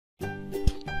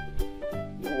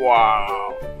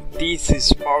Wow, this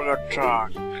is burger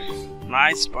truck.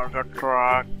 Nice burger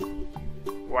truck.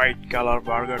 White color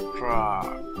burger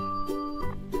truck.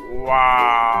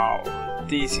 Wow,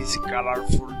 this is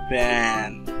colorful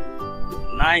van.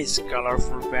 Nice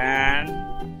colorful van.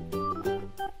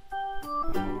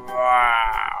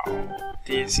 Wow,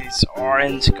 this is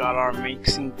orange color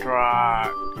mixing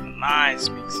truck. Nice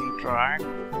mixing truck.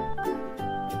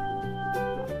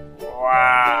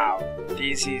 Wow,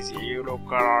 this is yellow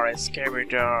color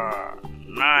excavator.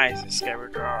 Nice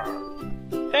excavator.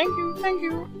 Thank you, thank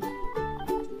you.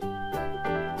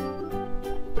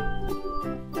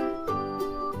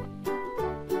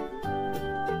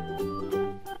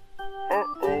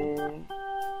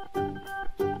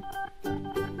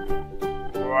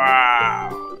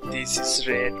 Wow, this is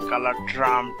red color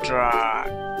drum truck.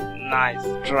 Nice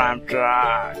drum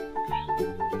truck.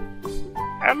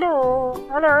 Hello,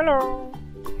 hello, hello.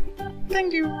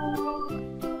 Thank you.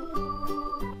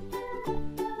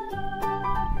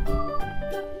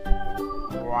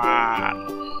 One,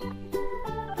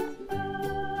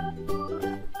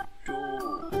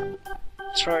 two,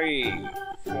 three,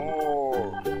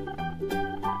 4,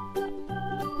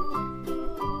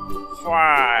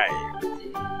 5.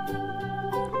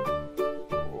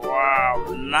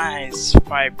 Wow, nice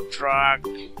pipe truck.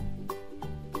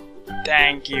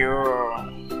 Thank you.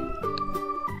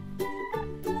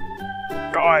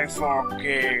 Toy for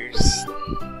kids.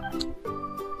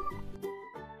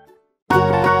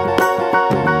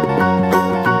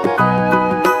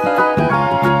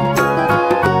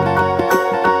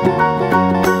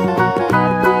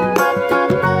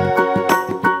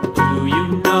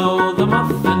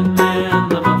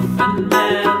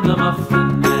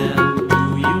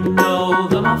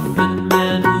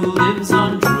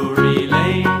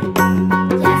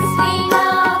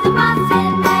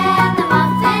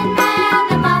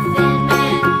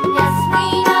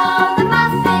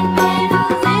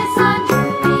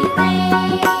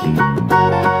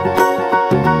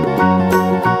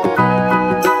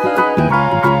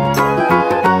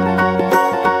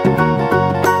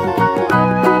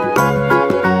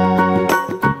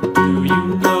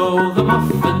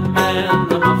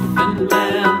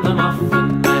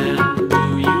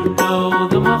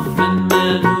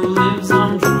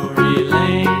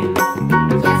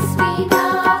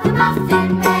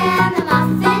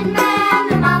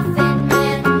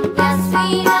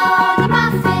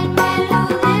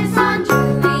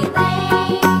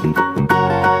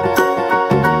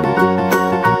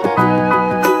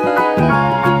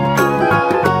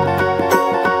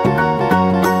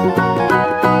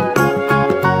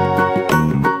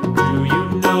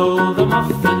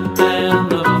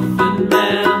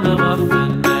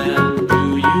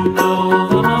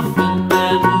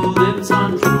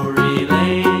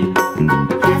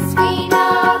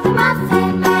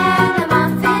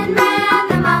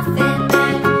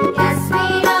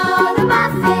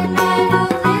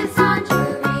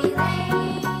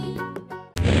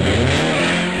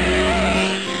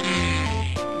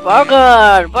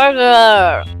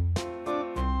 Burger.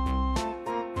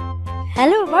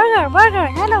 Hello, burger,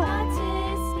 hello.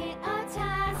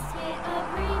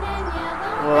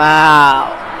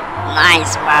 Wow,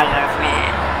 nice burger,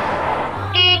 man.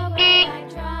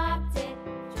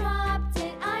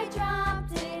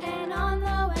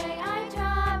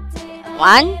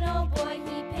 1,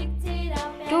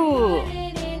 2.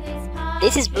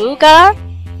 This is blue color.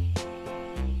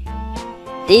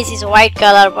 This is white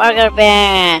color burger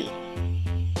van.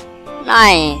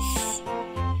 Nice.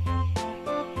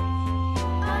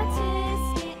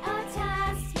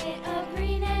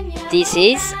 This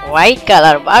is white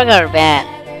color burger van.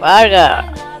 Burger.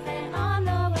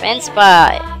 French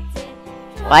fry.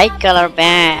 White color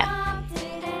van.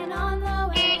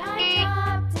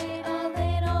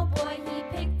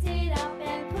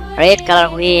 Red color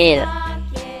wheel.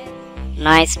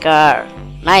 Nice car.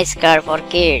 Nice car for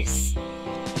kids.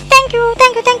 Thank you,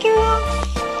 thank you, thank you.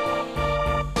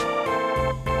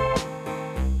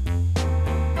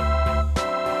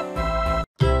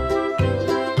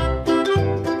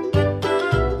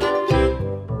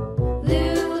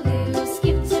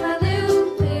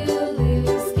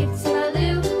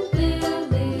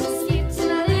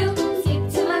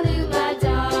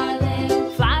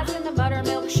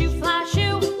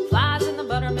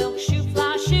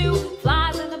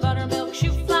 Flies in the buttermilk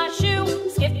shoe, fly shoe,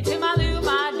 skip to my loo,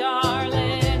 my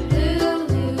darling.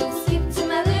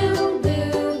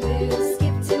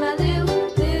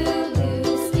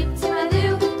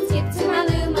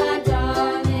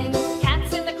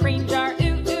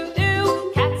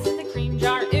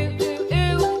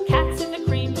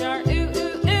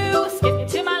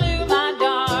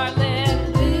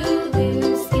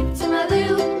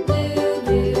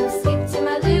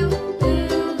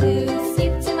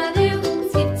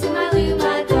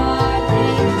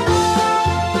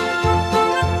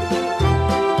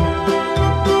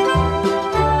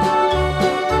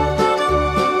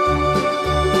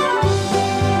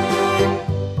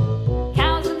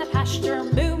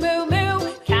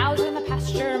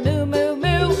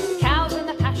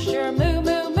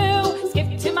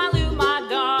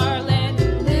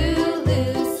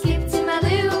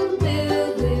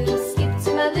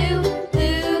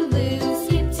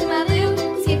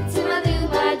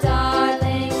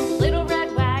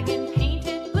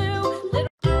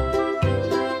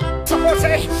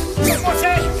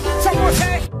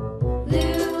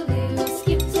 Lulu,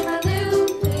 skip to my Lou.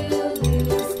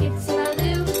 Lulu, skip to my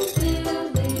Lou.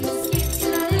 Lulu, skip to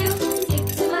my Lou. Skip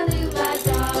to my Lou, my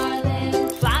darling.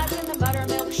 Flies in the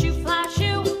buttermilk shoe, fly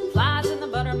shoe. Flies in the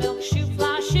buttermilk shoe,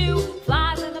 fly shoe.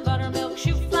 Flies in the buttermilk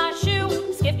shoe, fly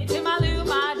shoe. Skip to my Lou,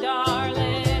 my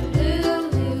darling.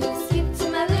 Lulu, skip to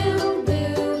my Lou.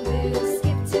 Lulu,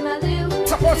 skip to my Lou.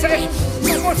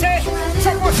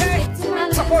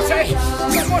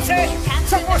 Cats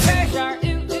in the cream jar, ooh,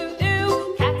 ooh,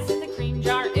 ooh. Cats in the cream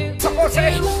jar, ooh,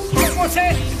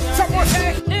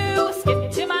 ooh.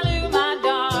 Skip to my Lou, my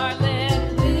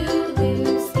darling.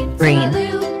 Lulu, skip to Green. my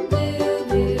Lou.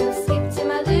 Lulu, skip to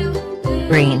my Lou.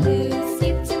 Green. Lulu,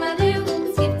 skip to my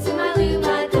Lou. Skip to my Lou,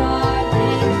 my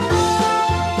darling.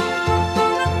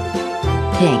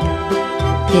 Pink.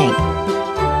 Pink.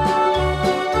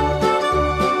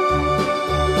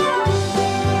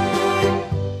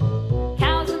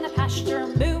 Cows in the pasture,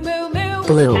 moo, moo, moo.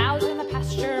 Blue. Cows in the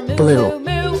pasture, moo, Blue.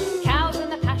 moo, moo. Cows in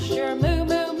the pasture, moo,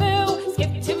 moo, moo.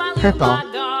 Skip to my Lou, Purple. my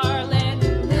darling.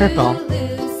 Purple.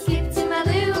 Lulu, skip to my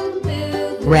Lou.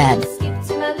 Lulu, Red. skip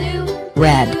to my Lou.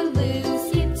 Red. Lulu,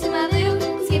 skip to my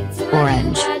Lou. Skip to my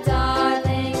Orange. Lou, my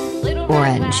darling. Little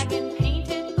Orange. red wagon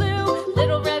painted blue.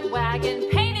 Little red wagon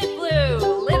painted blue.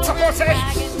 Little red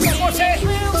wagon painted blue.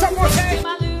 Skip to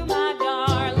my Lou, my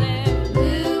darling.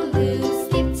 Lulu,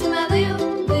 skip to my Lou.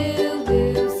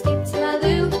 Lulu, skip to my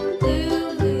Lou.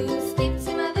 Lulu, skip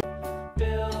to my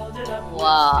Lou.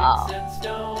 Wow.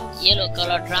 Yellow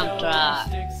color drum truck.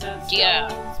 Deer.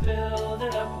 Build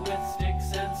it up with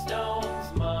sticks and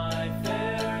stones, my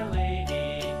fair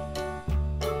lady.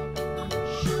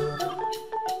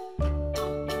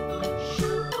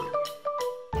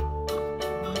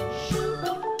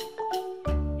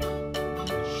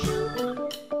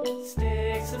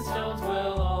 Sticks and stones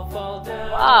will all fall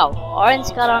down. Wow. Orange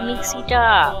color mixie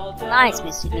truck. Nice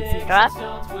mixie truck.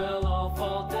 Stones will all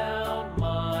fall down,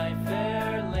 my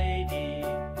fair lady.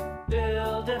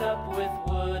 Build it up with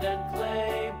wood and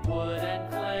clay, wood and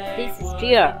clay. This is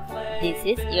deer. This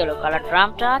is yellow color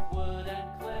drum truck. Wood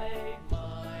and clay,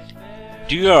 my fair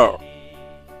Deer.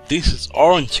 This is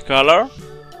orange color.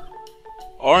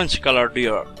 Orange color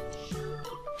deer.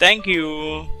 Thank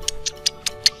you.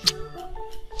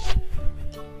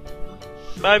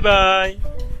 Bye bye.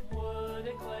 wood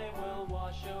and clay will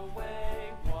wash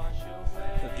away, wash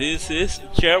away. This is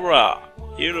zebra.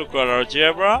 Yellow color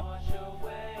zebra. Wash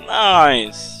away.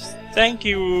 Nice. Thank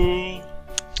you.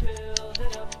 Build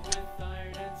it up with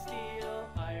iron and steel,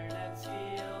 iron and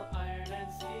steel, iron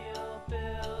and steel.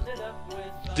 Build it up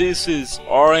with This is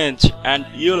orange and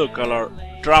yellow color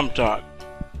drum truck.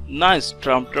 Nice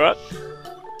drum truck.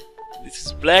 This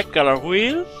is black color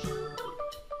wheel,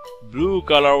 blue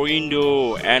color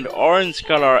window and orange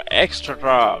color extra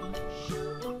truck.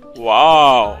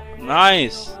 Wow,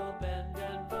 nice.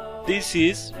 This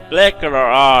is black color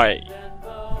eye.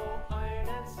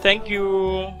 Thank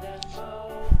you.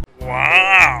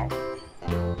 Wow.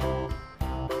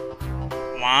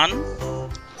 1,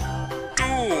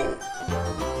 2.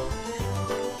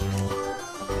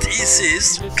 This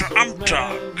is drum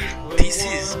truck. This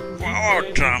is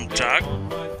power drum truck.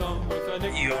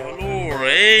 Yellow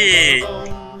red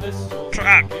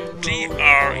truck. truck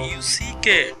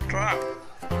truck.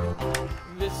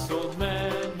 this old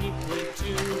man, he played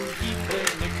too. He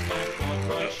played knick-knack on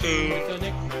my shoe with a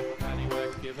knick-knack,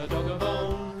 paddywhack, give a dog a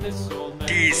bone. This old man.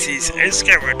 This is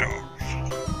excavator.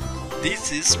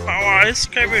 This is power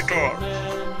excavator.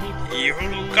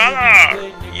 Yellow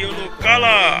color. Yellow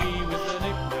color.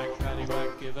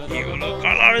 Yellow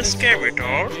color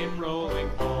excavator.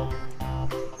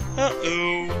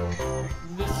 Uh-oh.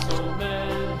 This old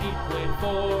man, he played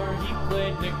four. He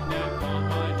played knick-knack on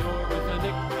my door with a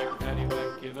knick-knack,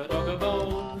 paddywhack, give a dog a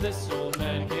bone. This old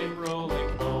man came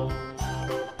rolling home.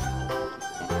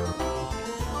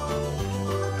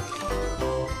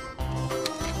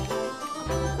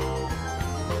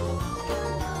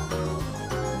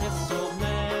 This old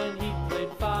man, he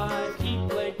played five. He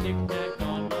played knick-knack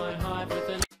on my hive with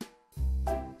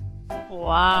a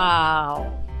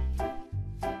Wow.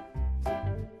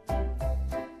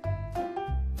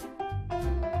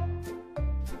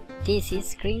 This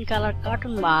is green color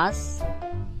cotton mask.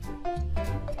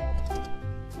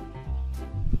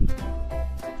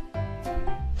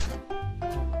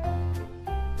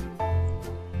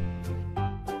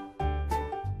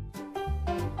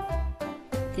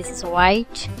 This is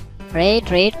white,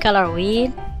 red color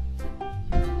wheel.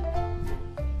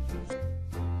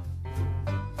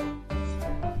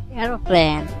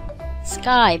 Aeroplane,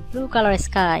 sky, blue color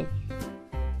sky.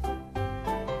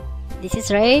 This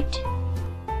is red,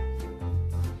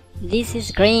 This is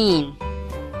green.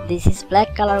 This is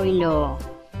black color window.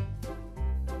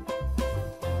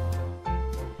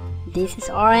 This is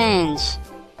orange.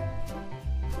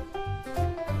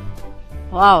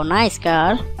 Wow, nice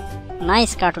car.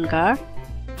 Nice cartoon car.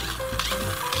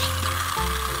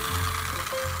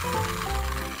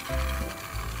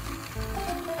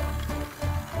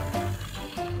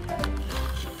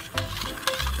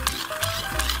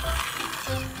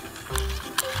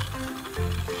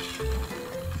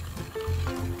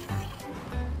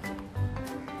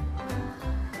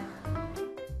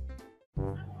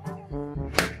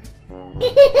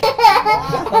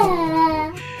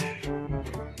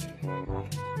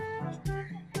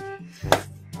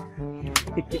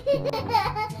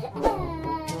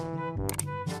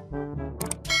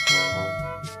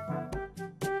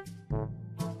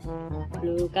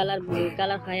 Blue color,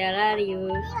 where are you?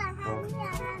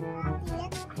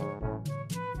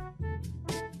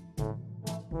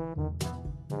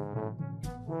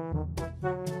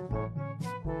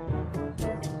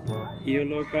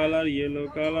 Yellow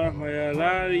color, where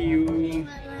are you?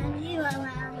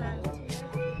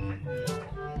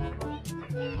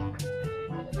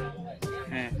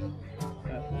 হ্যাঁ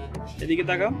এদিকে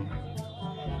তাকাও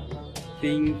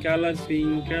pink colour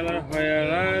where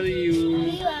are you?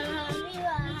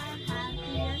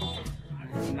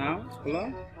 নাও বলো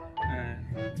হ্যাঁ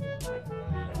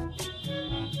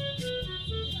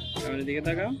এদিকে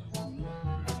তাকাও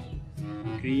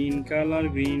green colour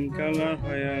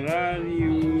where are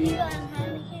you?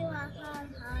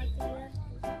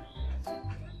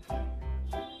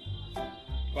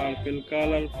 Purple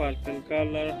color,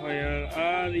 where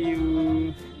are you?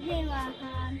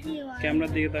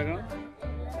 ক্যামেরার দিকে তাকাও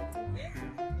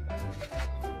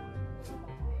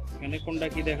এখানে কোনটা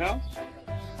কি দেখাও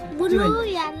Blue,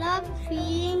 yellow,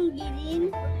 pink, green.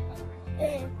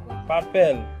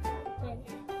 Purple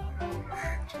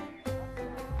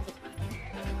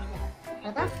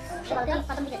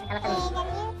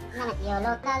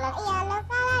Yellow color,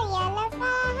 how are you?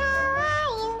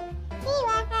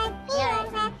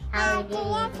 How do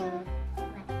you do?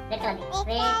 Red color,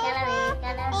 where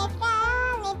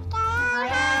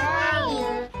are you?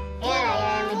 Here I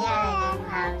am,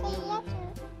 how do you do?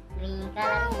 Green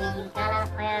color,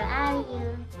 where are you?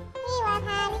 Here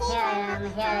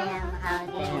I am, how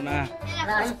do you do? না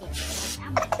Orange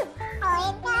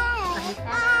color,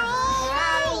 where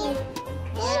are you?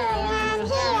 Here I am,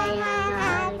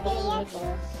 how do you do?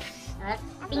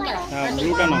 Pink color, blue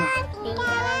কেন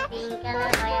pink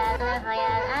color,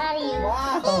 where are you?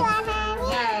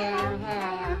 Here I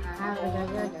am, how do you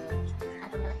do?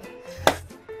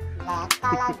 Black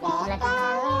color, where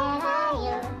are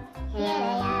you? Here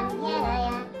I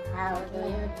am, how do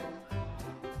you do?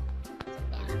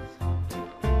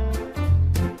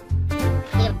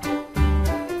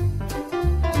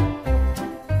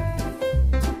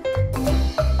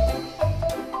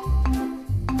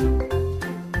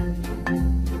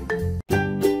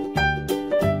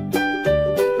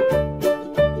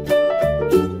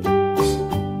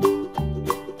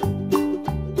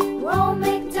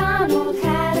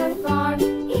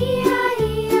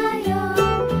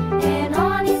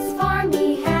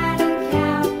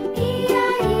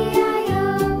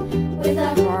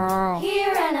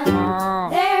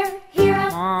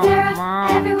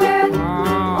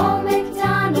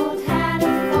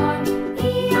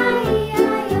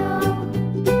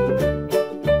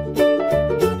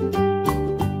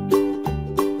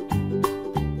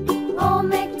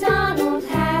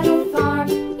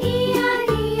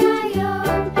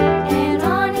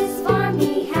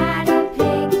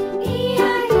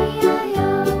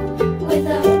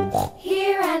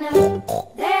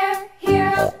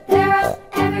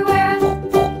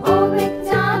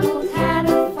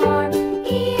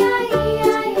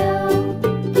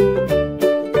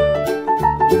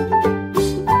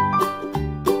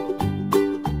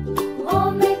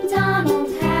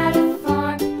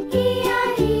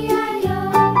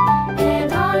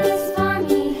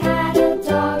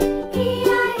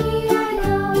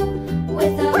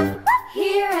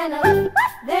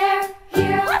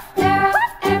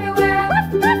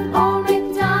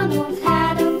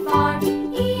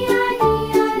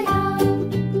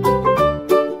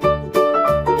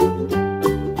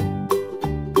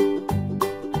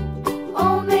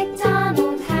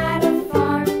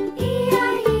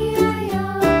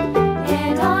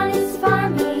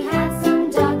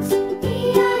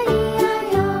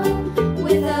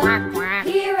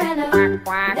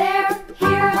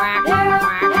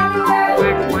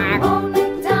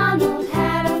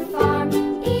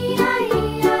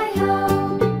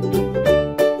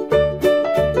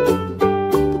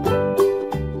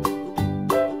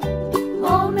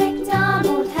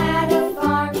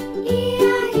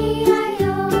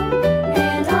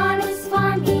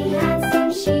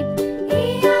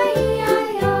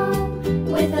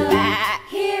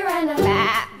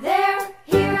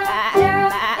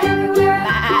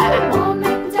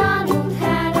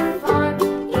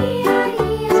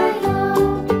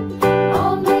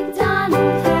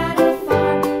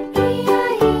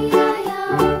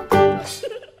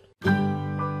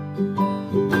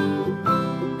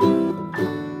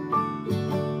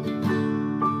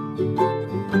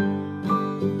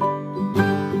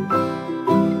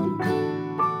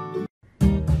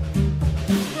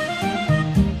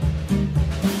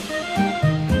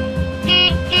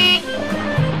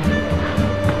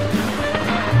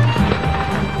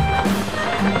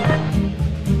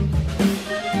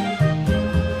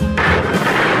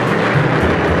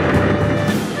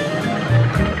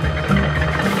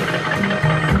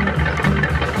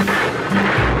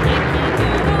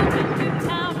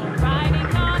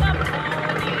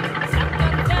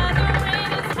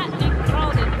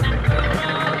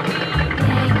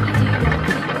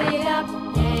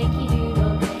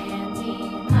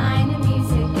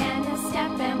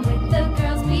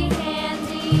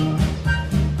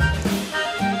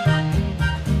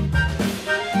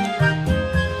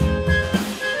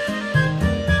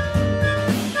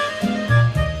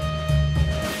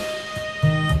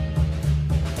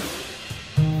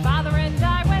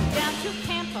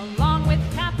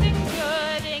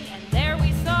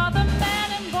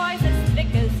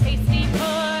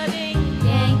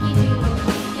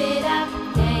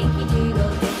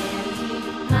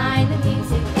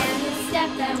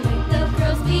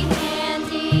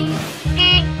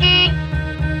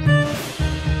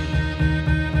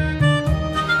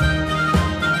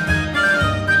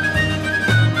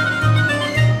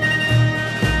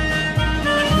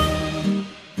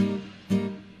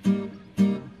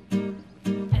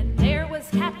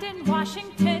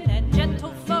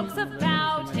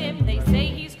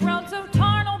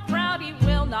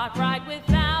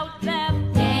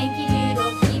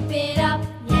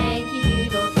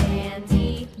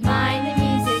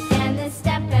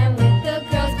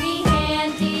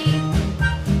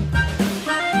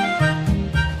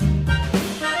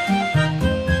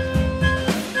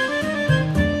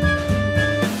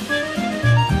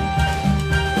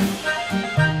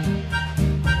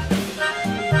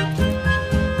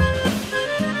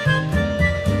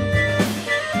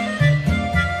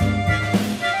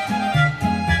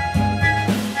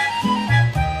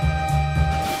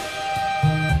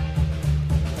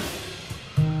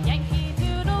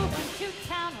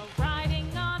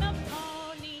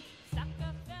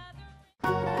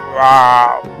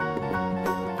 Wow!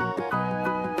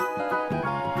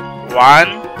 1,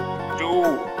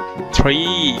 2,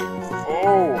 3,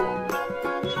 4.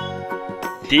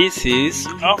 This is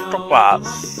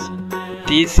octopus.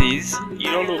 This is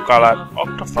yellow colored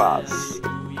octopus.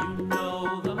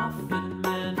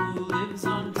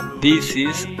 This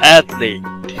is athlete.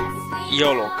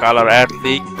 Yellow color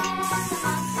athlete.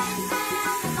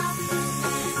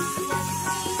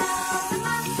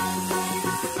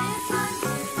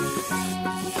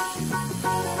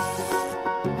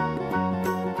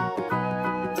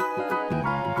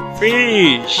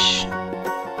 Fish.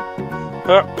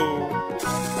 Uh-oh.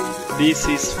 This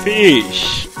is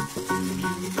fish.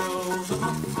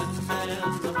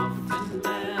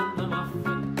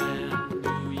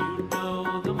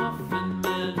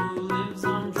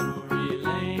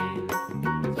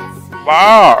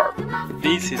 Bird.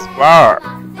 This is bird.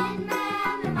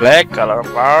 Black color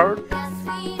bird.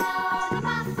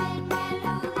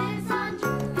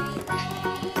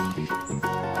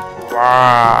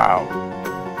 Wow.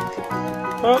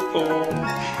 Uh-oh.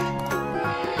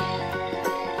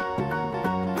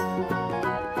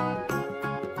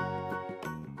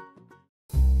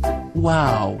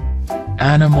 Wow!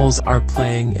 Animals are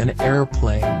playing an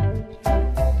airplane.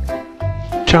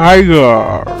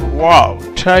 Tiger. Wow,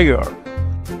 tiger.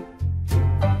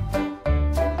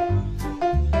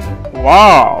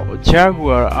 Wow,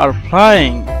 jaguar are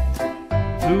flying.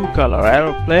 Blue color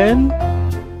aeroplane.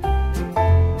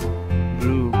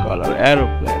 Blue color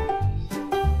aeroplane.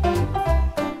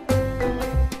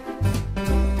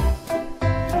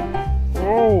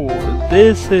 Oh,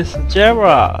 this is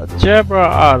zebra. Zebra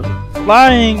are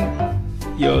flying.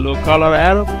 Yellow color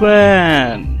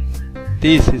aeroplane.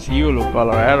 This is yellow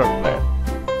color aeroplane.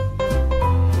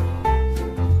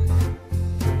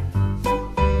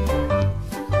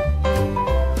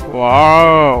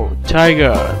 Wow,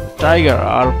 tiger. Tiger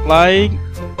are flying.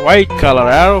 White color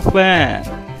aeroplane.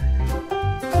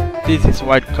 This is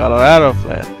white color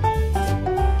aeroplane.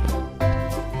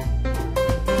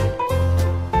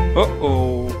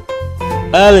 Uh-oh.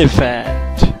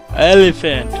 Elephant.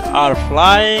 Elephant are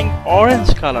flying.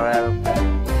 Orange color aeroplane.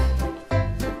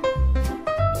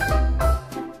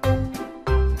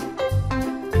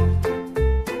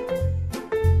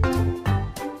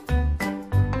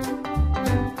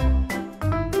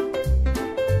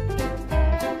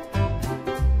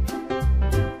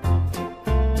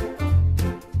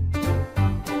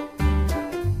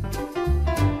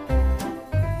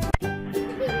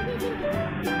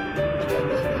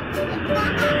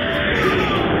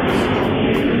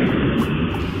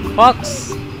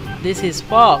 Fox. This is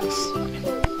fox.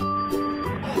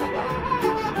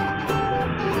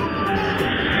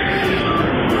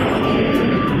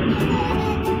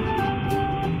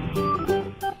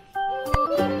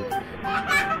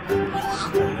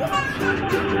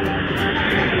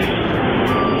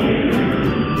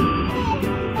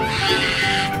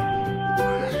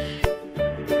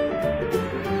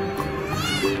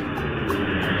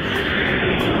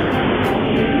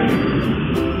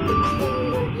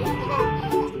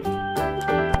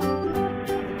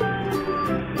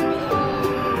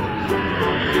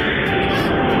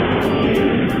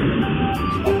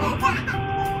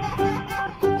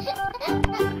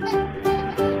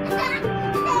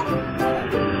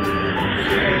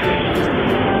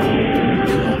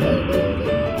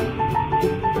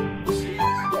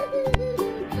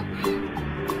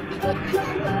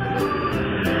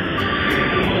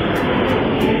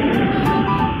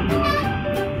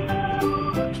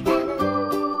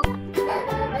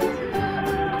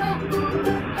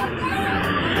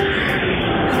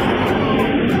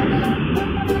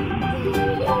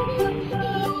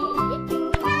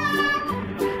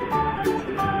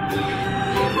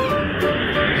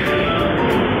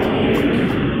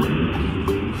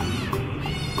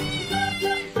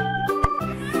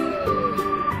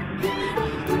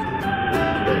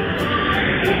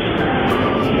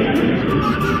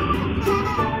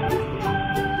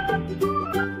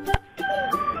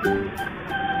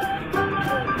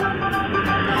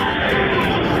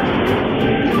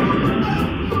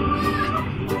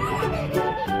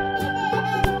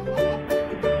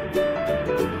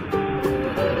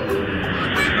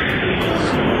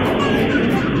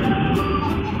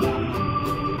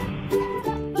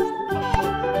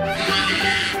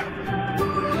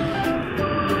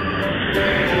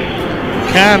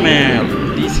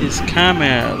 Camel. This is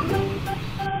camel.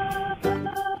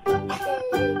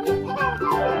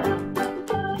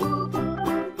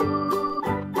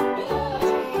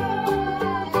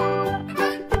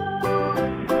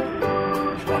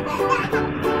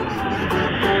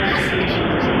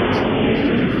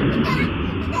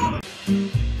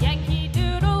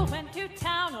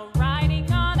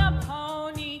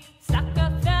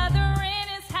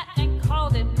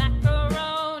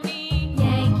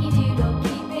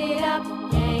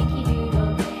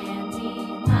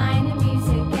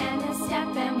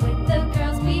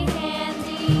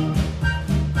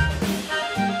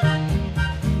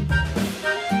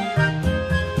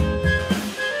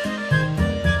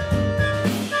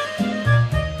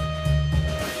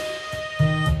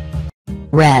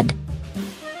 red,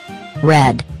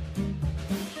 red,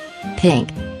 pink,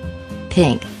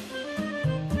 pink,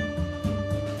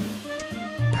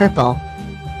 purple,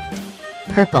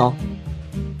 purple,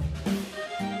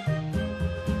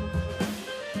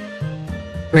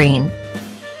 green,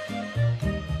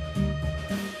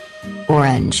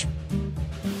 orange,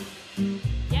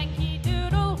 Yankee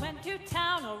Doodle went to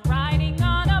town riding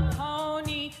on a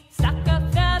pony, stuck a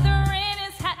feather in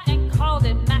his hat and called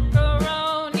it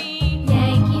macaroni.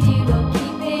 Yankee Doodle,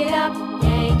 keep it up,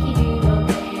 Yankee Doodle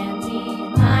dandy.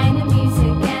 Mind the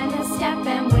music and the step,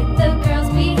 and with the girls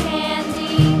be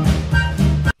handy.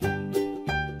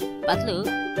 Patlu,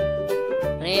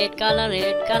 red color,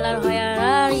 where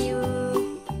are you?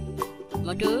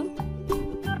 Motu,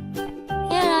 here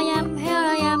I am,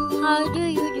 how do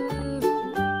you do?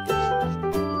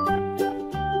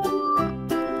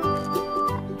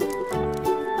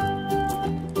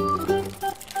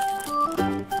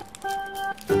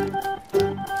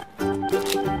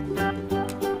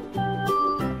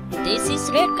 This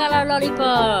is red color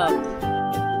lollipop.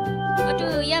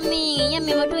 Motu, yummy,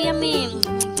 Motu, yummy.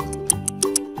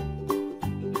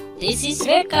 This is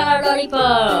red color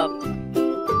lollipop.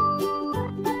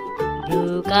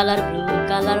 Blue color,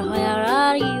 where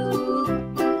are you?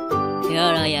 Here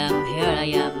I am,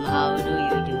 how do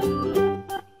you do?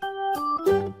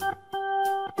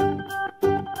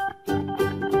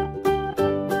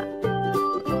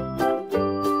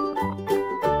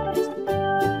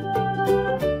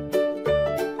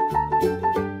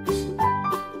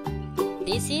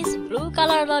 This is blue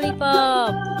color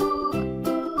lollipop.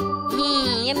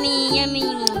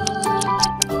 Yummy.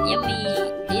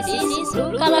 This is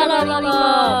blue color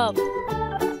lollipop.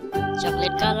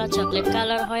 Chocolate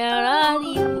color, where are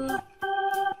you?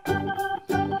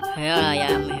 Here I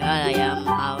am,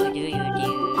 how do you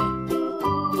do?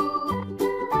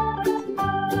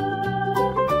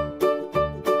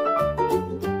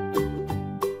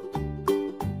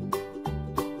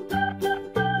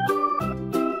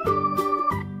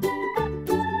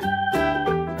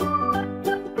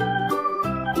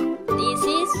 This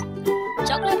is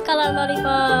chocolate color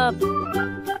lollipop.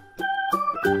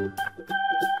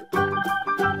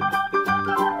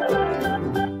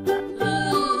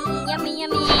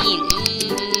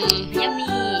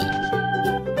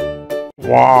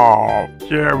 Wow,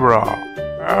 zebra,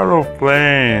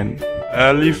 aeroplane,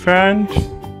 elephant,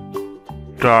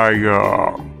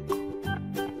 tiger.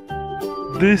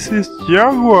 This is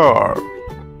jaguar,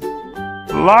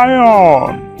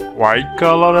 lion, white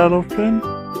color aeroplane,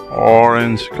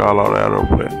 orange color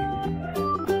aeroplane,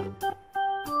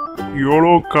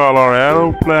 yellow color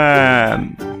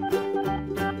aeroplane,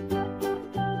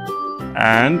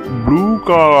 and blue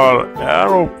color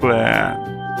aeroplane.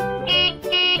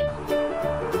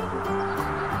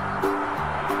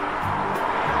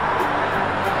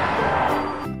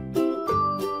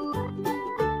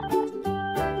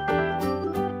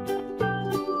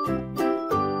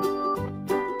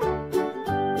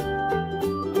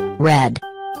 Red,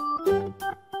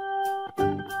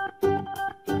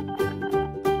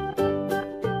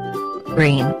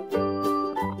 green,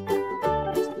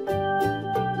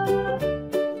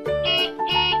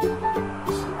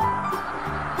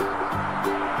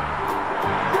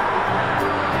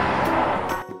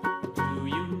 Do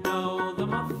you know the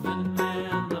Muffin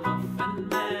Man, the Muffin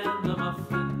Man, the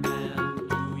Muffin Man?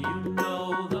 Do you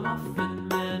know the Muffin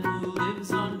Man who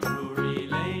lives on Drury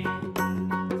Lane?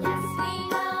 Yes, we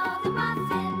know the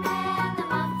Muffin Man, the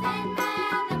Muffin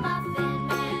Man, the Muffin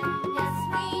Man. Yes,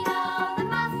 we know the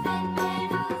Muffin Man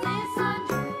who lives on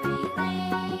Drury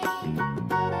Lane.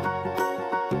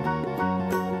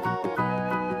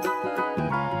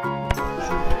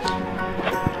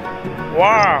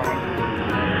 Wow!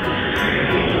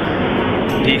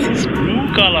 This is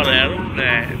blue color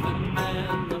aeroplane.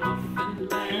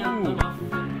 Two.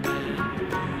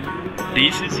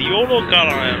 This is yellow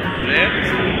color aeroplane.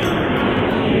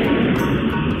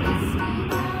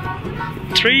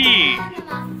 3.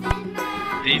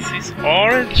 This is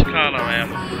orange color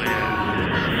aeroplane.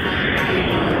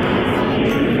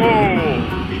 4.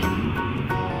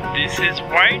 This is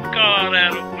white color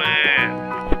aeroplane.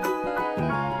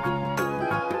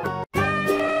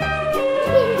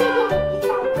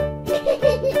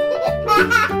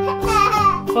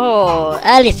 oh,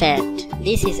 elephant.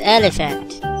 This is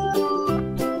elephant.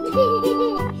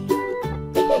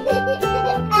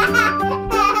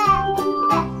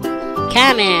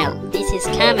 Camel. This is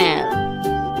camel.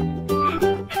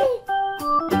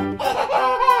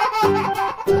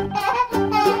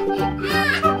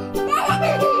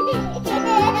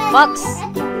 Fox.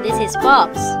 This is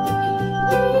fox.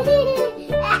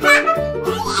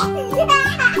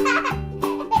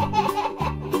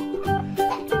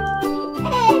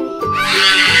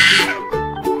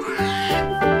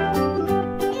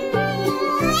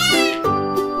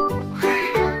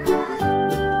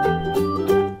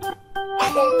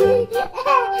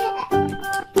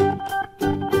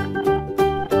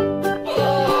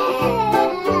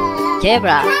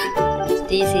 Zebra.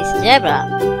 This is zebra.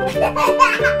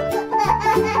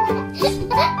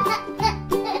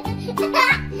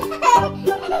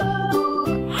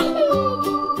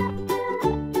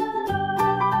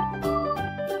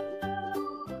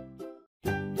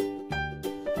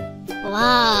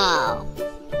 Wow,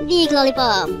 big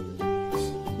lollipop.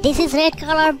 This is red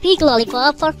color big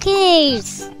lollipop for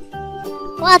kids.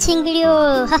 Watching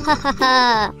video, ha ha ha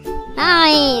ha.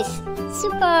 Nice,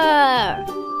 super.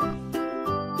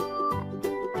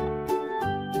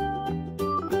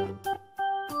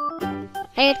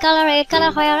 Red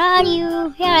color, where are you?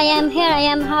 Here I am,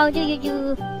 how do you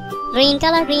do? Green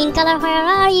color, where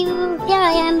are you? Here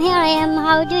I am,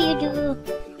 how do you do?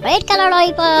 Red color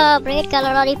lollipop,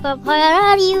 where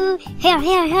are you? Here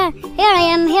I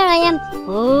am.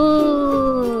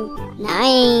 Oh,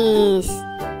 nice.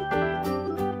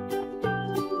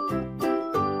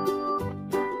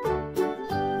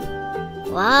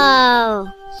 Wow,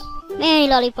 many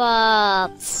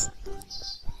lollipops.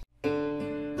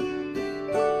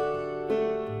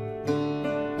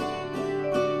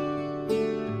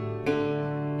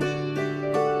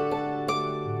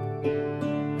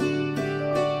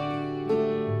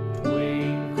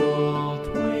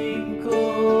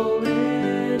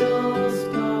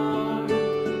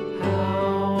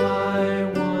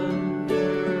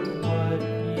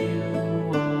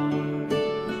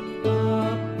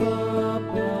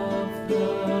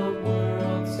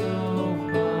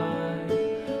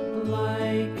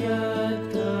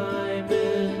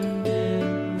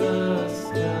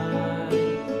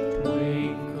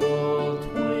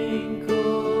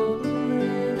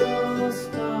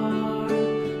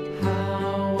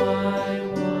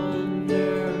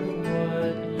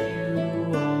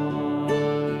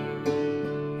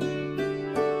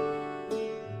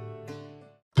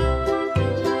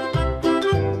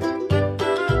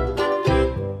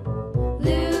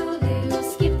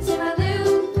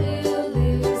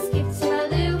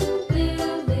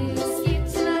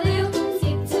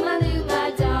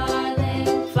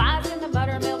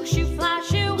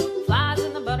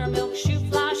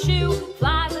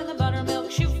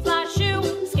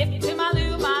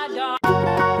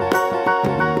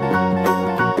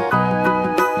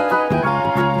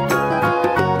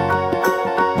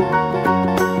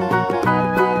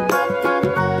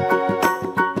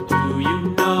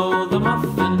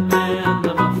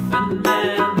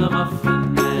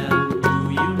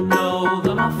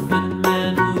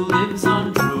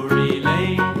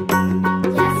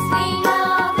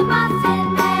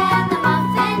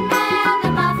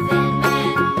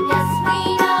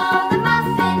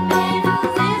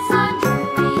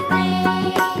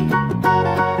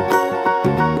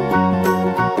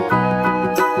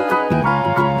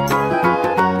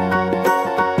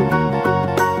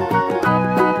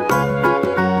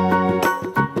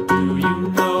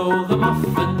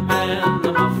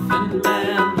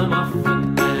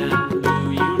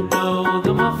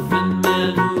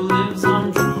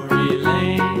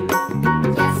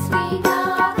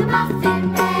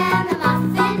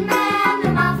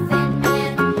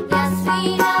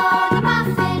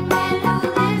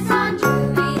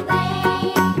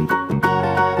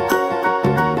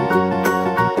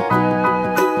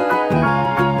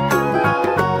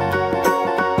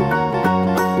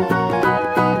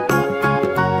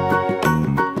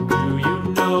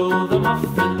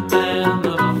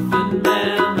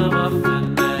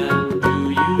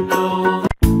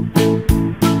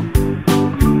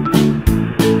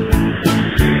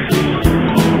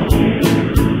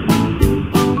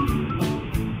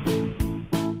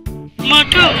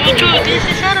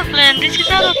 This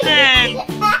is aeroplane.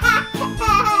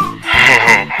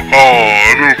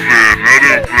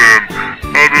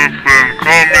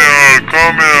 Aeroplane,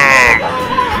 come here.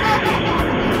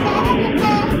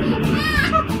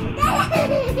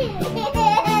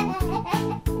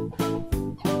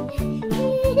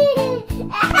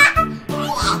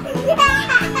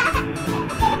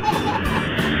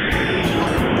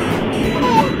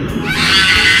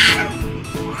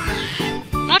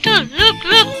 Motu, look,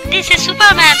 this is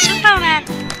Superman.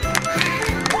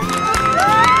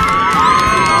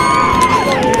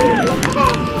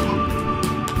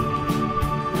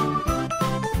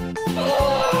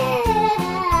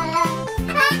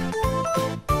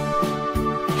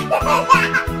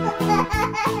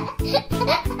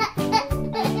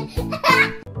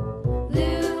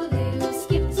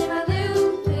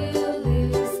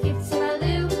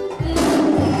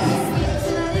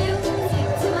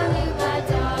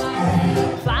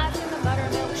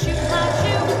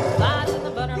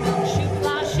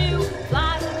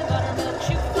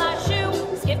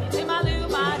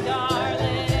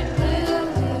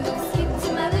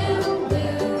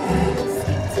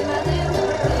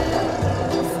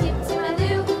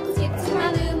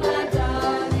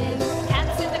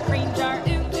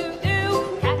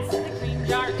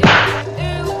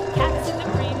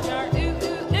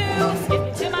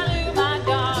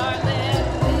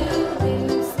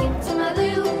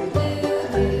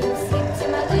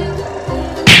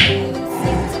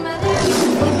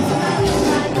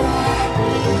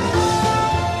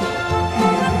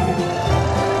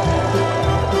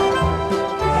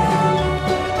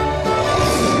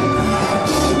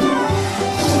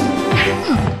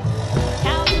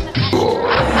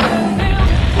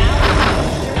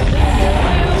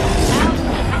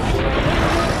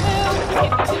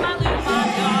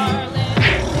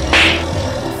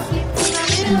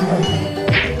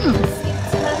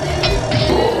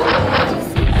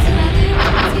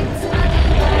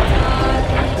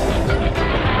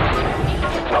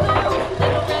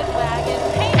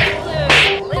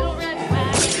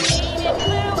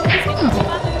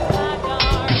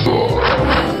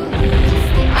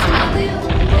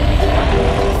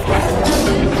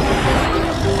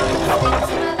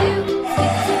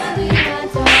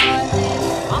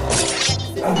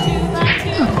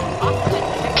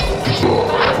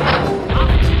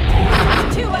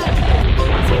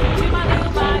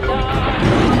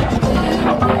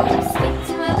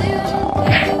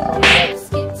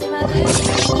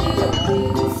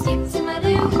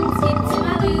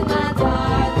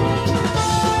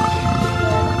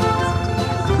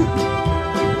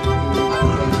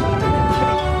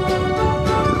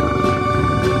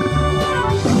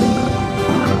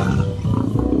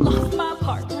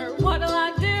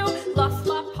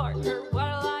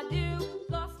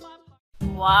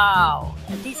 Wow,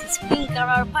 this is pink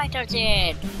color fighter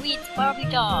jet with Barbie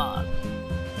doll.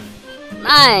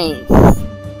 Nice.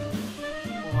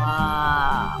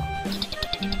 Wow.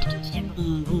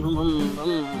 Boom, boom, boom, boom,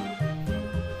 boom.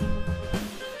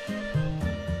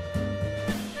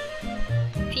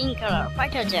 Pink color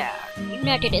fighter jet,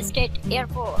 United States Air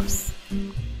Force.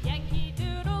 Yankee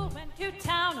Doodle went to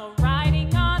town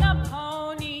riding on a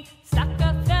pony, stuck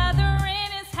a feather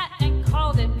in his hat and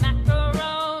called it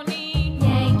macaroni.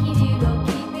 Yankee Doodle,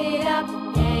 keep it up.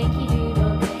 Yankee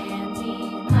Doodle dandy.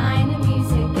 Mind the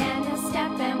music and the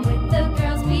step, and with the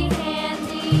girls be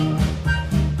handy.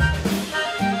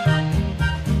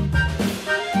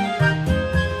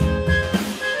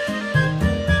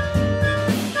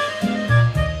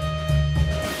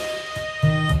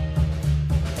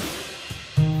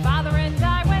 Father and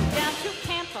I went down to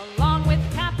camp along with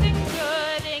Captain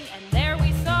Gooding, and there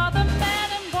we saw the men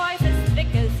and boys as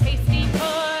thick as hasty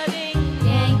pudding.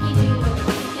 Yankee Doodle,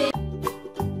 keep it.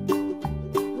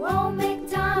 Old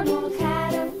MacDonald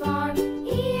had a farm,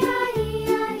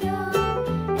 E-I-E-I-O.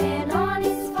 And on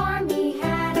his farm he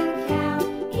had a cow,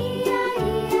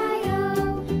 E-I-E-I-O.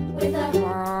 With a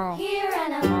here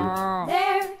and a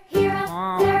there, here a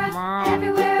there, a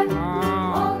everywhere.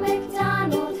 Old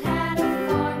MacDonald had a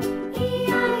farm,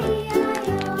 E-I-E-I-O.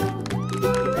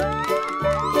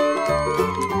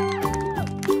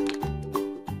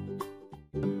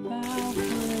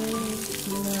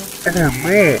 Oh no,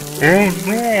 oh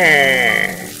no!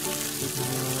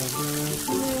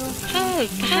 Help!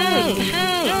 Help!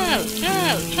 Help! Help!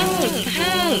 Help!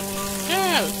 Help!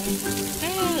 Help! Help!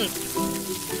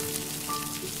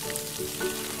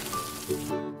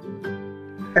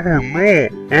 Oh no,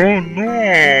 oh no!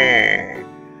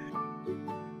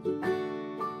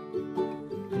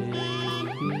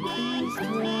 Baby's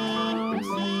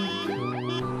drowsy,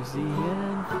 cozy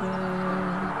and fair.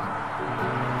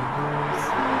 Mother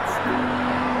sits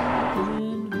down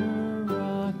in her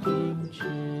rocking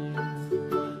chair.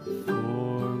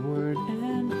 Forward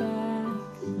and back,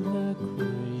 the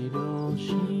cradle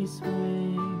she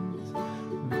swings.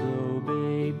 Though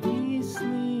baby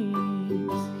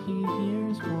sleeps, he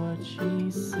hears what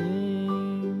she sings.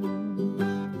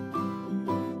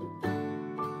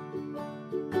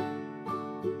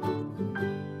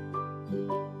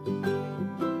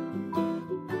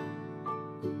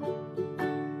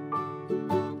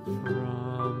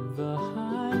 From the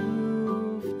high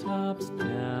rooftops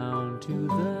down to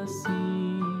the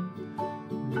sea,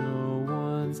 no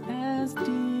one's as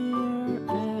dear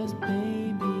as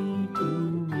baby to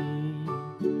me.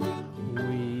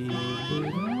 Wee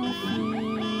little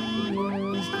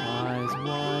fingers, eyes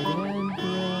wide and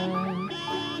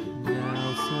bright, now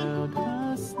sound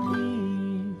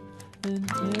asleep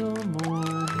until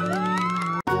morning.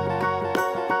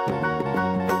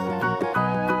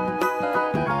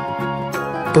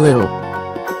 Blue.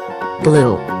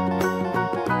 Blue.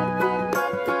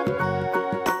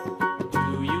 Do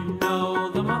you know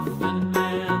the Muffin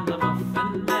Man, the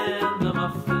Muffin Man, the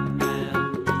Muffin Man?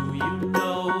 Do you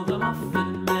know the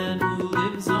Muffin Man who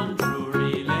lives on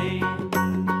Drury Lane?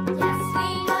 Yes, we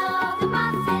know the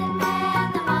Muffin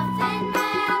Man, the Muffin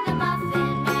Man, the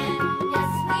Muffin Man.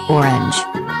 Yes, we Orange.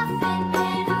 know the Muffin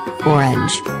Man who lives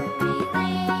Orange. on Drury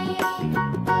Lane.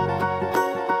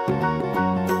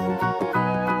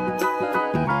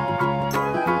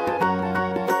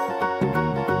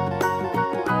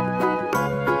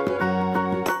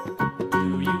 Do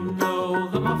you know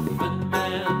the Muffin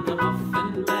Man, the Muffin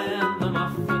Man, the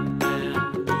Muffin Man?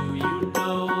 Do you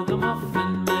know the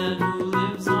Muffin Man who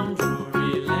lives on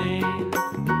Drury Lane?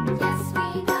 Yes, we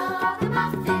know the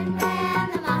Muffin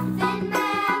Man, the Muffin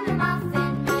Man, the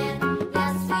Muffin Man.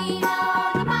 Yes, we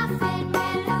know the Muffin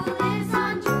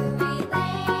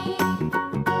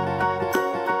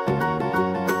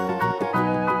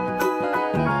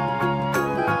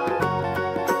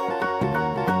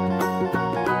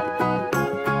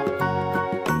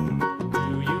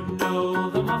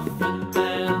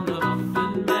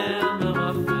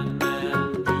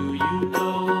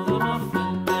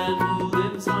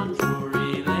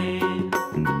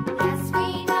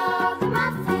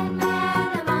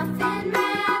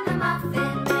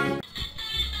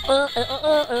Wow!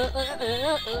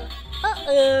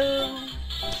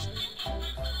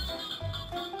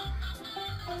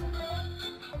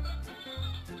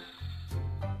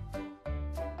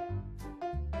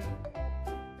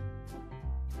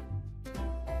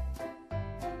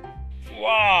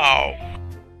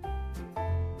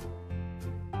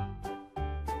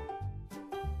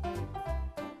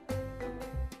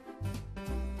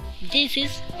 This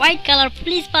is white color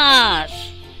police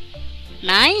bus.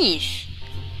 Nice.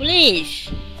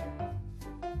 Police.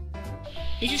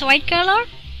 This is white color.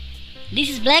 This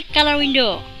is black color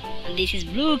window. And this is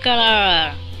blue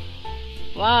color.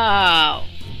 Wow.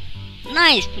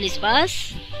 Nice police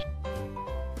bus.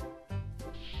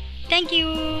 Thank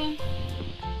you.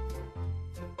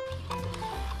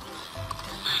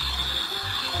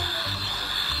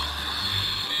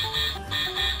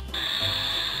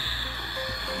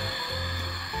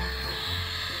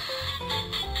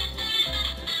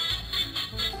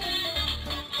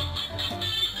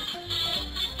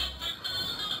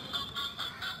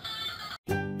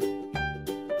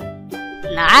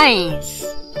 Nice!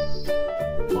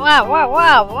 Wow, wow,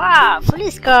 wow, wow!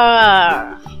 Police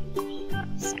car!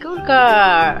 School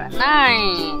car!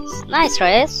 Nice! Nice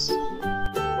race!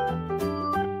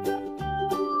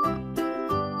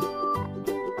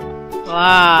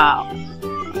 Wow!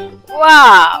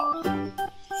 Wow!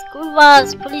 School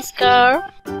bus, police car!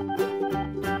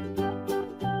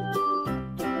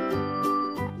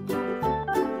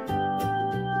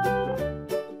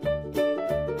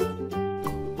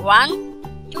 One,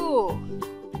 2,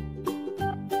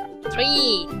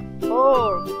 3,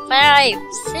 4, 5,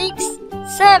 6,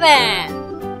 7.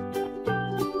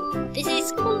 This is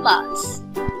school bus.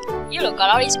 Yellow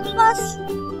color is school bus.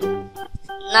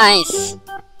 Nice.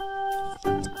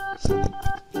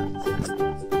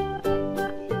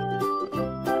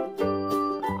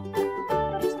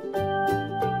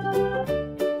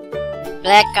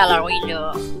 Black color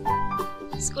window.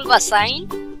 School bus sign.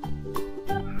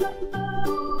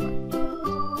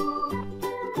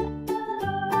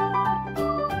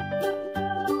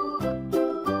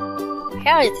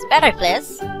 Here is this better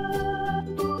place.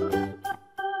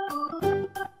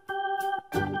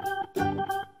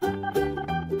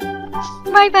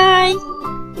 Bye bye.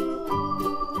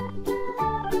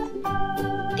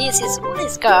 This is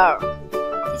police car.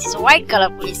 This is white color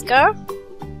police car.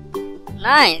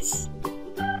 Nice.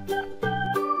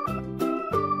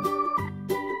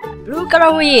 Blue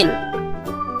color wheel.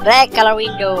 Black color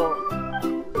window.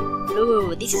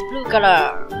 Blue. This is blue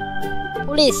color.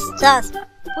 Police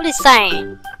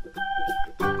sign.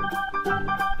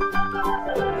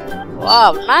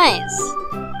 Wow, nice.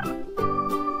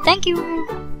 Thank you.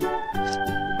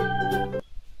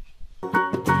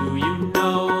 Do you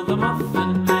know the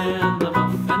Muffin Man, the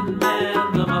Muffin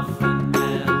Man, the Muffin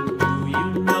Man? Do you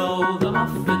know the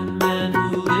Muffin Man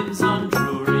who lives on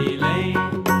Drury Lane?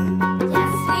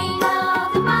 Yes, we know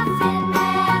the Muffin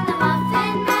Man, the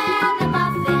Muffin Man, the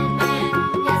Muffin Man.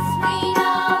 Yes, we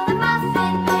know the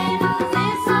Muffin Man who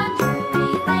lives on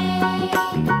Drury Lane.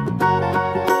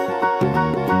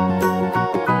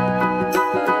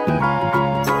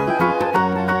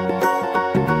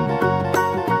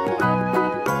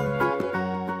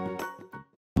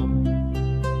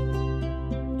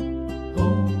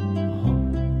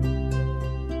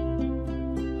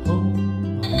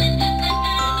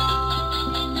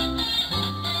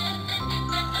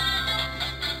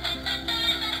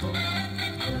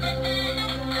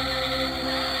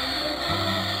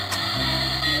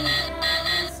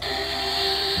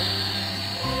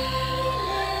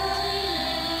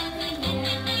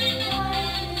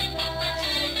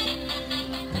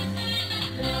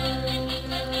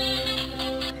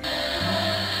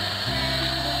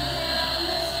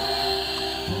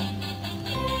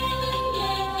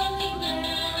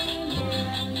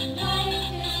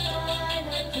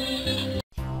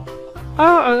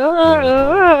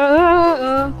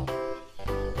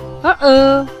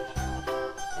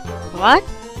 What?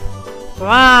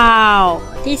 Wow!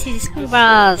 This is school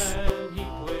bus.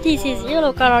 This is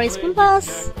yellow color school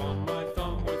bus.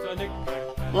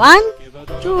 1,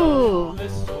 2.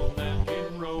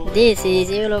 This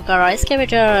is yellow color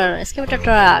excavator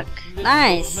truck.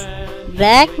 Nice.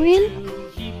 Black wheel.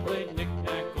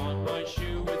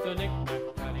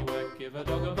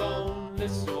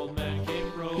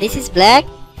 This is black.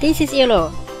 This is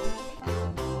yellow.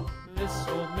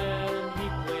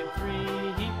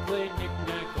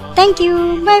 Thank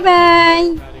you. Bye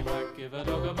bye.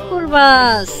 School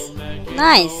bus.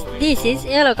 Nice. This is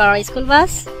yellow color school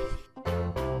bus.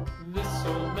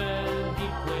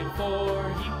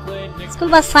 School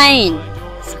bus sign.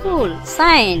 School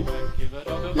sign.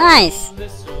 Nice.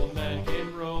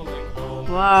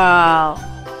 Wow.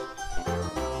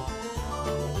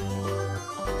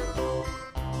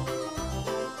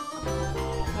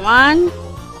 1,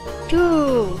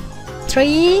 2,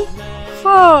 3,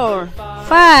 4,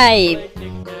 5.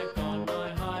 Knick-knack on my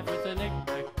hive with a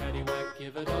knick-knack, paddywhack,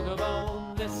 give a dog a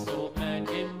bone. This old man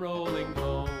came rolling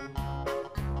home.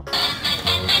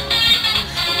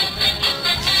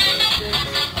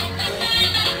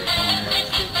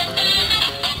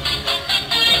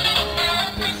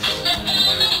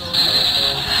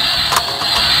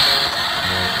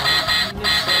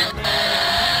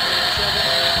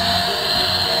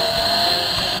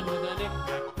 With a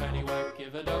knick-knack, paddywhack,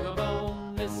 give a dog a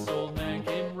bone. This old man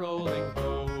came rolling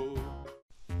home.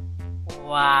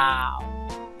 Wow.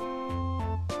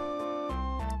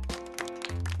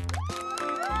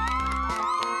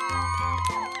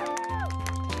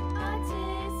 A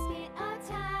tisket, a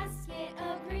tasket,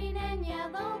 a green and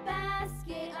yellow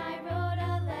basket. I wrote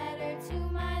a letter to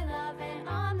my love, and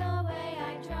on the way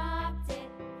I dropped it.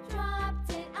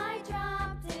 I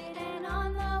dropped it, and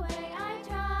on the way I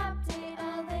dropped it.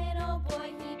 A little boy,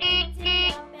 he picked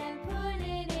it up and put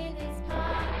it in his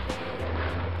pocket.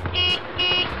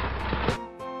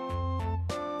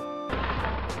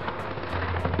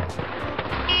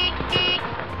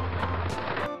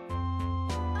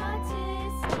 A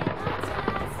tisket, a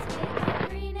tasket, a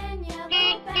green and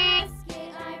yellow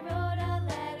basket. I wrote a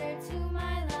letter to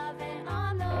my love, and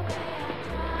on the way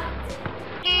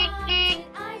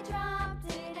I dropped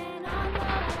it, and on the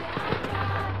way I dropped it. A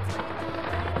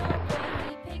little boy,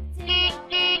 he picked it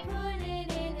up and put it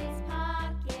in his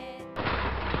pocket.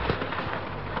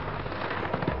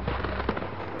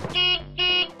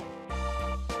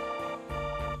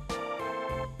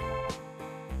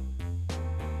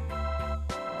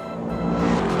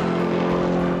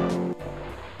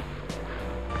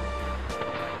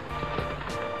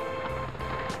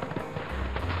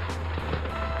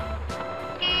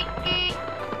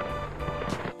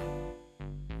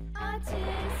 A tisket,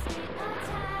 a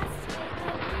tasket,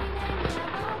 a green and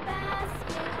yellow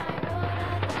basket. I wrote a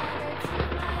letter to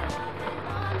my love, and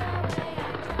on the way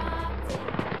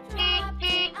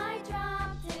I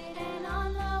dropped it, and on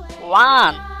the way 1,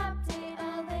 I dropped it. A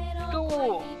little 2,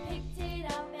 boy, he picked it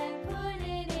up and put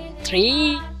it in his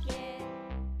 3, pocket.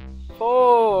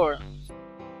 4,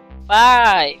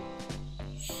 5,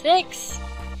 6,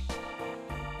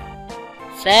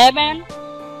 7,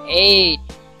 8.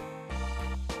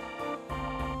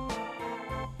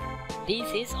 This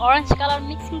is orange color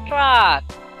mixing truck.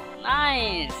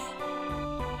 Nice.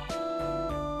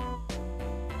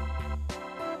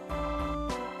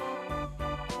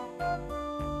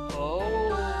 Oh,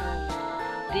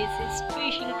 this is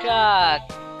fishing truck.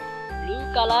 Blue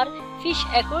color fish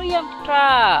aquarium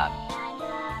truck.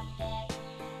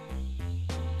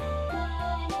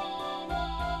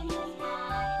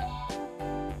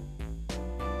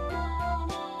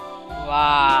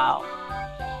 Wow.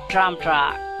 Drum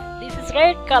truck. This is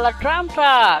red color drum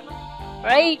truck.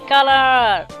 Red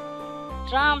color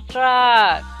drum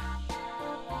truck.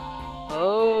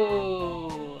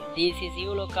 Oh, this is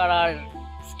yellow color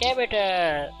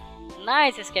excavator.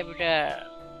 Nice excavator.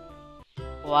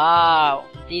 Wow,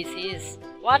 this is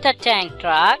water tank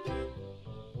truck.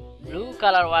 Blue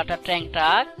color water tank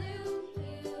truck.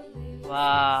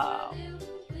 Wow.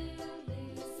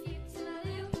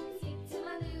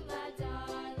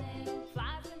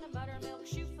 Flies in the buttermilk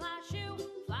shoe, fly shoe.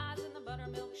 Flies in the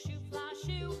buttermilk shoe, fly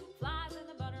shoe. Flies in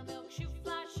the buttermilk shoe,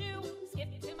 fly shoe. Skip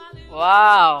to my loo.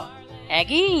 Wow.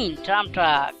 Again, drum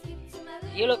truck.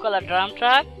 Yellow color drum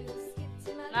truck.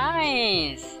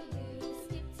 Nice.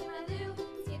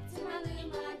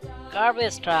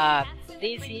 Garbage truck.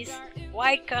 This is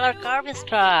white color garbage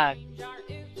truck. Jar,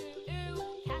 ooh, ooh, ooh.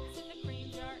 Cats in the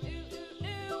cream jar, ooh,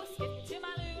 ooh, ooh. Skip to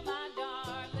my loo, my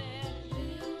darling.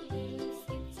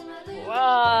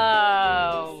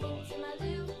 Wow.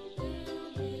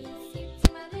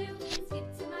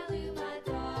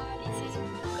 This is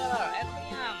blue color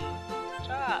aquarium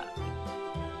truck.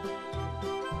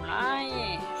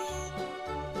 Nice.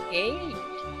 8.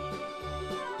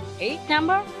 8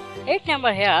 number? 8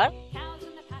 number here. Cows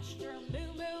in the pasture, moo,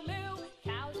 moo, moo.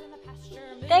 Cows in the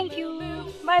pasture, moo, Thank moo, you. moo.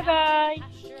 Bye bye.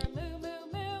 Pasture, moo, moo,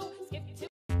 moo. Skip to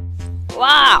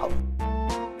Wow.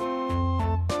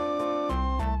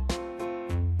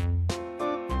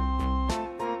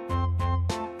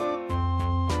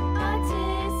 A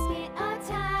tisket, a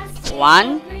tasket,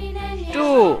 1, green and 2,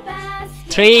 yellow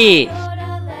basket. 3. Wrote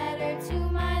a letter to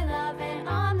my love, and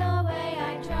on the way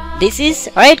I dropped This is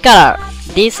red color.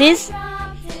 This is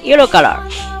yellow color.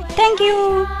 Thank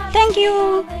you. Thank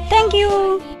you. Thank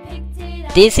you.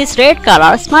 This is red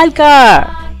color smile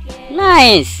car.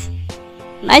 Nice.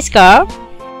 Nice car.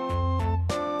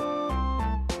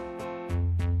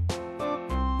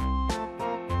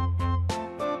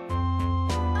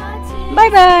 Bye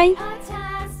bye.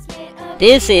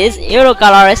 This is yellow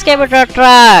color excavator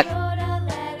truck.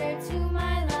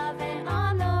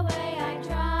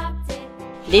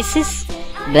 This is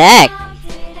black.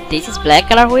 This is black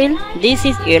color wheel. This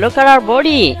is yellow color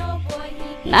body.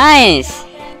 Nice.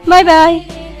 Bye bye.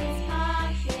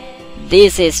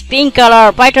 This is pink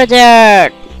color fighter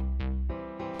jet.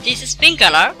 This is pink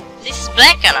color. This is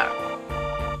black color.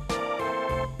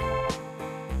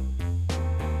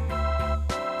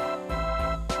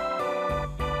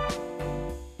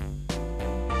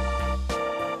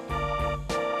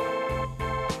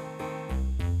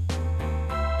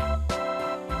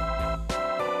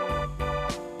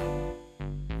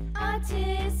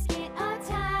 A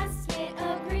tasket, a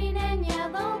green and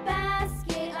yellow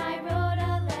basket. I wrote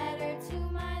a letter to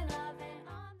my love and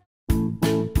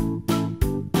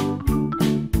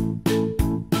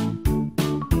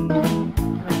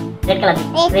Red color.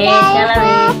 Red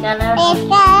color.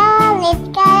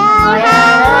 Where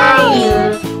are you?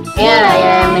 Here I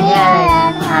am.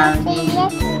 How do you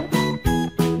do?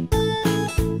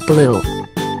 Blue.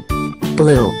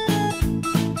 Blue.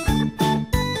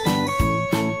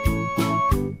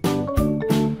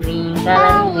 Green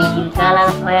color,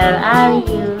 where are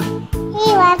you? He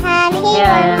was having Here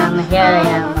I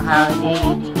am, how do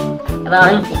you do?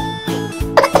 Orange.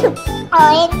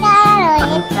 orange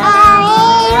color,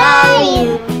 Where are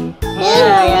you?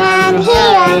 Here I am,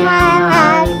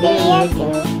 how do you do?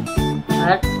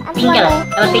 Pink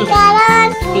color,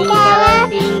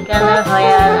 pink color,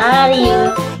 where are you?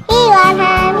 He was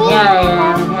having Here I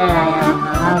am,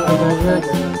 how do you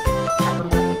do?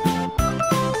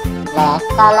 black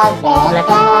color, Black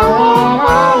color, where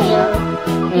are you?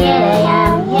 Here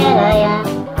I am,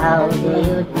 how do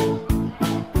you do?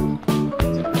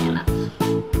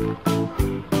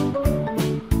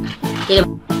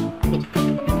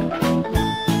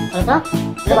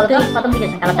 Kalau itu, potong tiga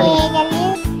kalau tadi.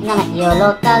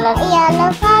 Yellow color,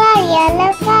 yellow color,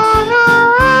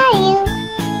 how are you?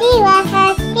 He was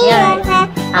having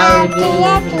how do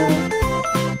you do?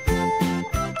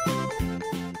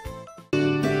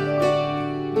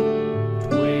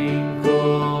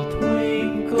 Twinkle,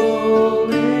 twinkle,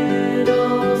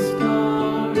 little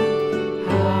star,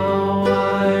 how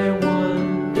I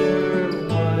wonder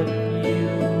what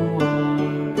you are.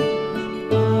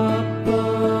 Up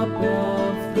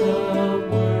above the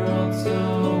world so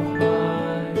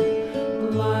high,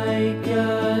 like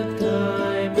a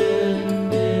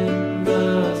diamond in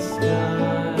the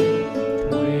sky.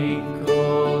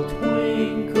 Twinkle,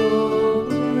 twinkle,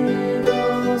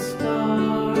 little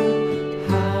star,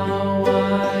 how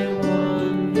I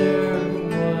wonder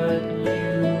what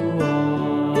you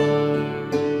are.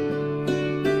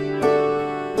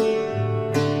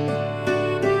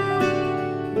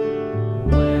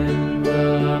 When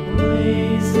the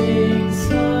blazing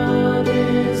sun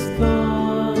is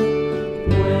gone,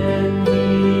 when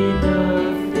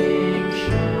nothing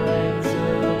shines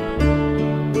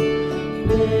upon,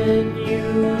 then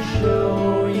you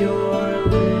show your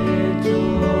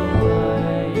little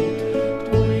light.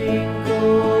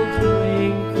 Twinkle,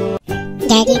 twinkle.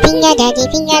 Daddy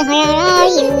finger, where are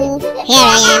you? Here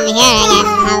I am,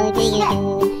 how do you do?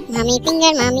 Mommy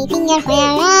finger,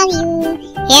 where are you?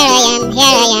 Here I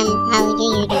am, how do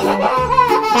you do?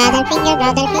 Brother finger,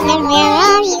 where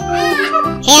are you?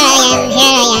 Here I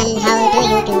am, how do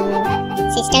you do?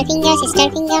 Sister finger,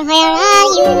 where are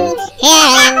you? Here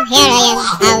I am,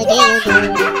 how do you do?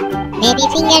 Baby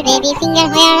finger,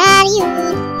 where are you?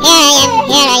 Here I am,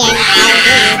 how do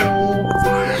you do?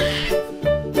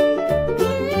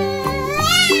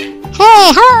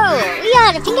 Hey ho! We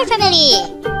are the finger family!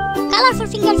 Colorful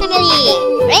finger family!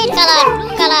 Red color,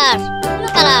 blue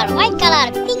color, white color,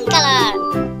 pink color!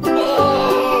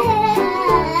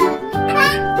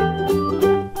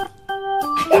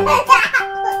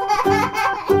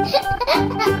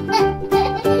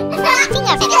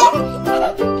 Finger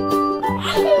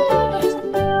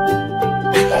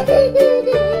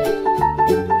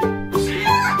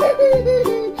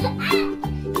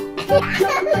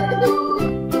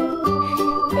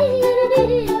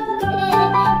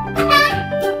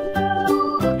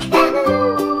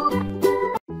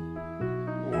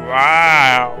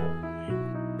Wow!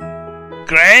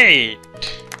 Great!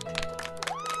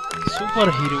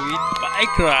 Superhero with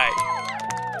bike ride.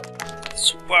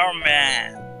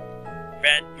 Superman,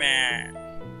 Batman,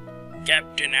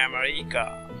 Captain America.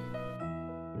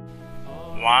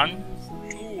 1,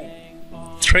 2,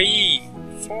 3,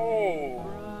 4.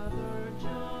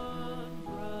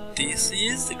 This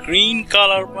is green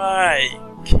color bike.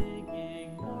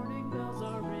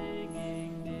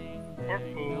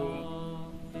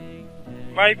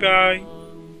 Bye bye.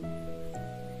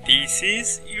 This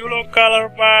is yellow color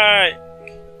bike.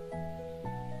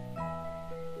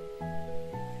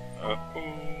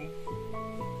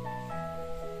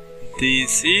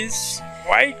 This is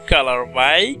white color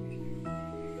bike.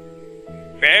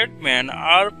 Batman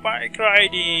are bike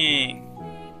riding.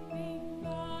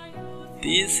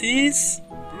 This is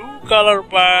blue color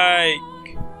bike.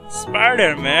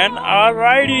 Spider-Man are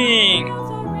riding.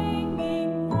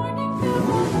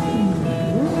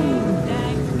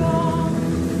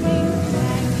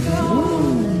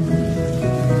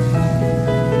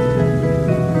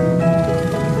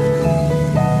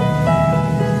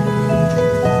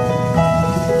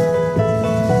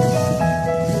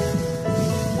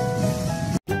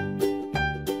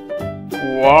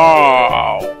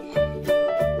 Wow!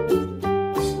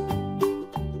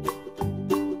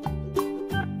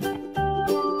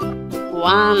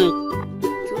 One,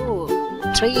 two,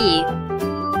 three,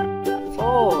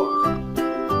 four.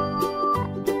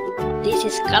 This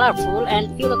is colorful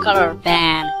and yellow color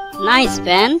pen. Nice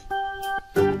pen.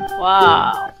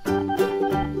 Wow.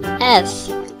 S.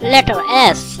 Letter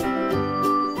S.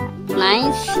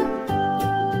 Nice.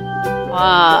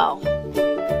 Wow.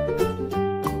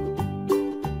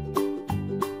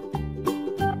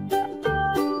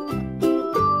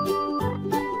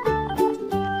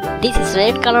 This is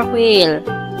red color wheel.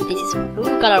 This is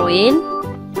blue color wheel.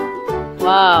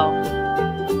 Wow.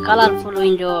 Colorful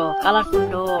window. Colorful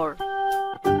door.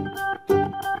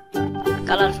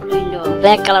 Colorful window.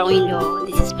 Black color window.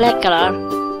 This is black color.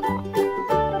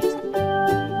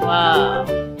 Wow.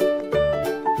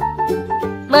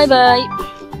 Bye bye.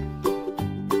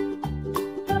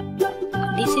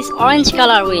 This is orange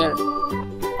color wheel.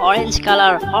 Orange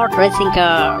color hot racing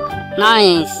car.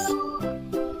 Nice.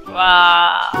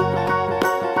 Wow.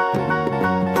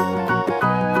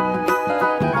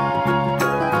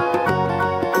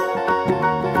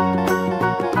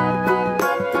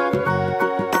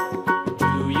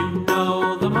 Do you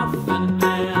know the Muffin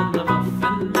Man, the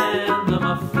Muffin Man, the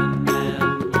Muffin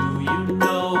Man? Do you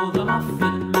know the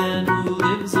Muffin Man who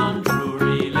lives on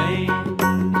Drury Lane?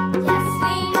 Yes,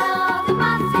 we know the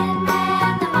Muffin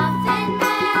Man, the Muffin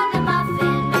Man, the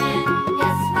Muffin Man.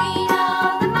 Yes, we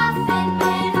know the Muffin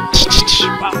Man who lives on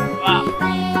Drury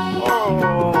Lane. Oh,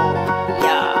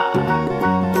 yeah.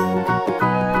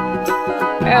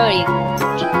 Very good.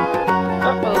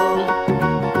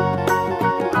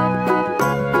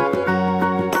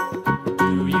 Do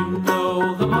you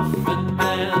know the Muffin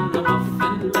Man, the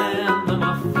Muffin Man, the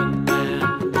Muffin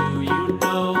Man? Do you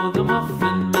know the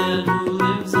Muffin Man who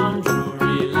lives on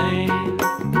Drury Lane?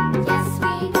 Yes,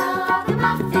 we know the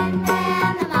Muffin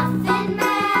Man, the Muffin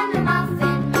Man, the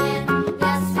Muffin Man.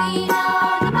 Yes, we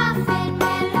know the Muffin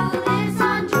Man who lives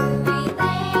on Drury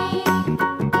Lane.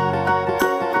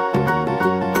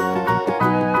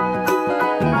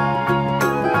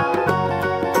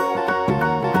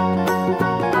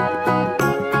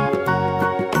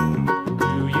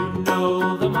 Do you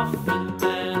know the Muffin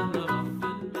Man, the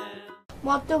Muffin Man?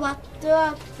 Moto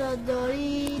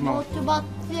Battery, Moto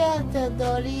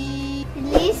Battery.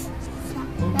 Please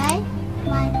subscribe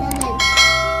my channel.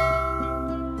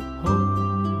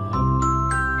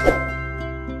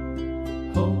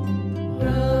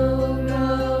 Row,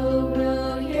 row,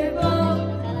 row your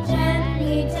boat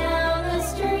gently down the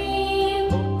stream.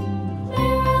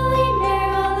 Merrily,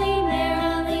 merrily,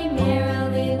 merrily,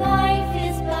 merrily, life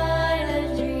is but a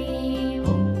dream.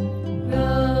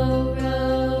 Row,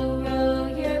 row, row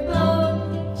your boat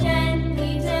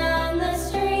gently down the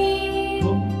stream.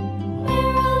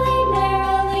 Merrily,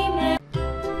 merrily,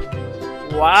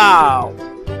 merrily. Wow.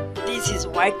 This is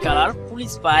white color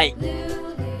police bike.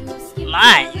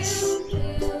 Nice.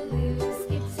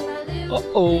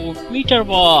 Uh-oh, meter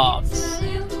box.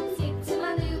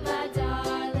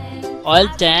 Oil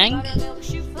tank.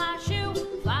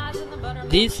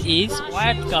 This is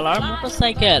white color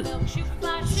motorcycle.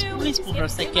 This is police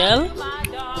motorcycle.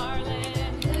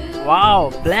 Wow,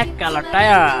 black color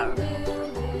tire.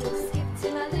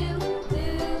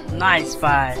 Nice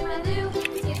bike.